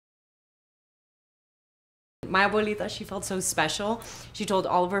my abuelita, she felt so special. She told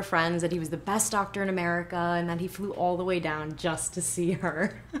all of her friends that he was the best doctor in America and that he flew all the way down just to see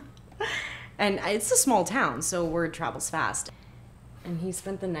her. And it's a small town, so word travels fast. And he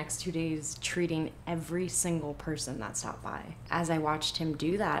spent the next 2 days treating every single person that stopped by. As I watched him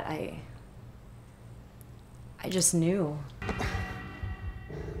do that, I just knew.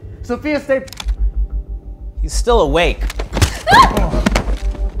 Sophia, stay. He's still awake.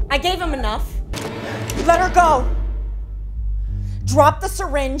 I gave him enough. Let her go! Drop the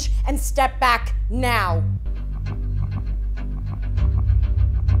syringe and step back now.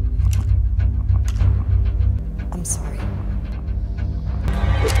 I'm sorry.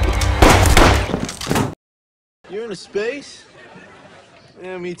 You're into space?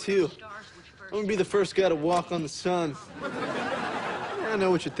 Yeah, me too. I'm gonna be the first guy to walk on the sun. I know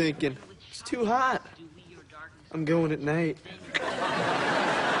what you're thinking. It's too hot. I'm going at night.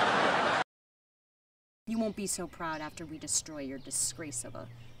 You won't be so proud after we destroy your disgrace of a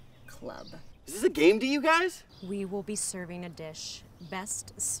club. Is this a game to you guys? We will be serving a dish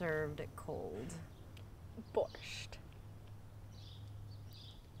best served cold. Borscht.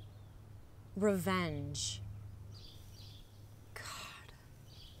 Revenge. God.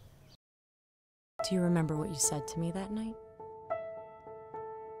 Do you remember what you said to me that night?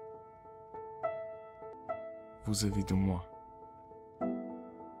 Vous avez de moi.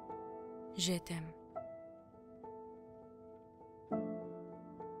 Je t'aime.